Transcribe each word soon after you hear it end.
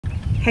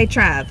Hey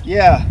Trav.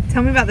 Yeah.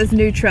 Tell me about this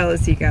new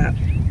trellis you got.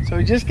 So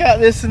we just got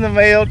this in the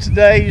mail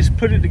today. Just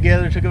put it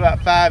together. It took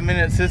about 5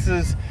 minutes. This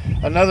is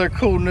another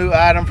cool new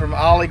item from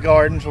Ollie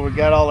Gardens where we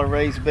got all the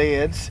raised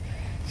beds.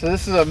 So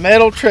this is a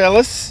metal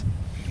trellis.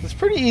 It's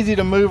pretty easy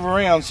to move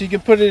around. So you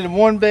can put it in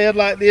one bed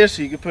like this,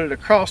 or you can put it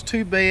across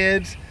two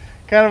beds.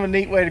 Kind of a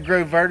neat way to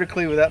grow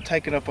vertically without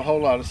taking up a whole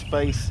lot of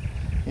space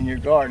in your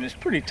garden. It's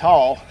pretty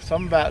tall. So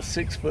I'm about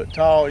 6 foot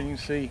tall. You can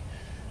see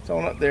it's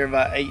on up there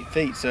about 8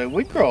 feet. So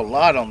we grow a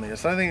lot on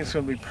this. I think it's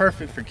going to be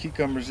perfect for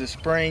cucumbers this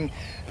spring.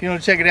 If you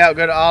want to check it out,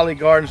 go to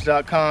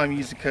olliegardens.com.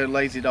 Use the code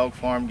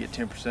LazyDogFarm, get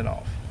 10%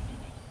 off.